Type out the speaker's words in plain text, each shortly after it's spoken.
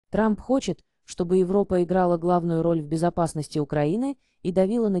Трамп хочет, чтобы Европа играла главную роль в безопасности Украины и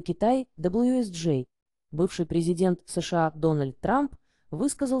давила на Китай WSJ. Бывший президент США Дональд Трамп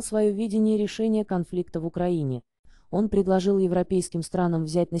высказал свое видение решения конфликта в Украине. Он предложил европейским странам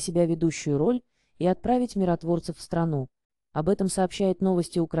взять на себя ведущую роль и отправить миротворцев в страну. Об этом сообщает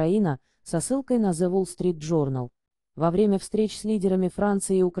Новости Украина со ссылкой на The Wall Street Journal. Во время встреч с лидерами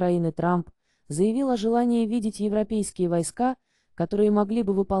Франции и Украины Трамп заявил о желании видеть европейские войска, которые могли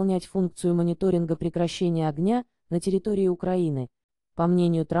бы выполнять функцию мониторинга прекращения огня на территории Украины. По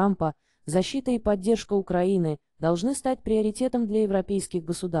мнению Трампа, защита и поддержка Украины должны стать приоритетом для европейских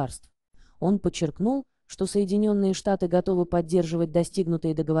государств. Он подчеркнул, что Соединенные Штаты готовы поддерживать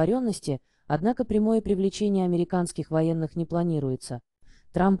достигнутые договоренности, однако прямое привлечение американских военных не планируется.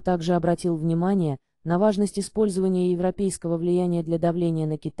 Трамп также обратил внимание на важность использования европейского влияния для давления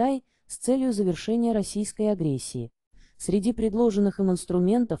на Китай с целью завершения российской агрессии. Среди предложенных им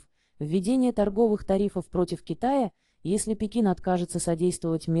инструментов – введение торговых тарифов против Китая, если Пекин откажется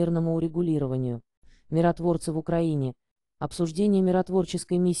содействовать мирному урегулированию. Миротворцы в Украине. Обсуждение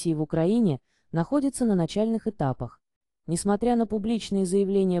миротворческой миссии в Украине находится на начальных этапах. Несмотря на публичные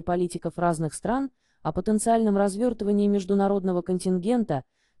заявления политиков разных стран о потенциальном развертывании международного контингента,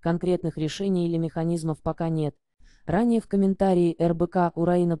 конкретных решений или механизмов пока нет. Ранее в комментарии РБК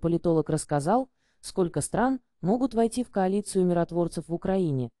Украина-политолог рассказал, сколько стран могут войти в коалицию миротворцев в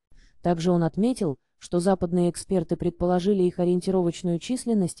Украине. Также он отметил, что западные эксперты предположили их ориентировочную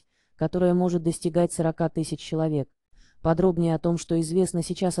численность, которая может достигать 40 тысяч человек. Подробнее о том, что известно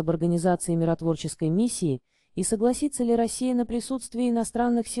сейчас об организации миротворческой миссии и согласится ли Россия на присутствие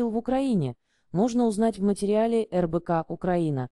иностранных сил в Украине, можно узнать в материале РБК Украина.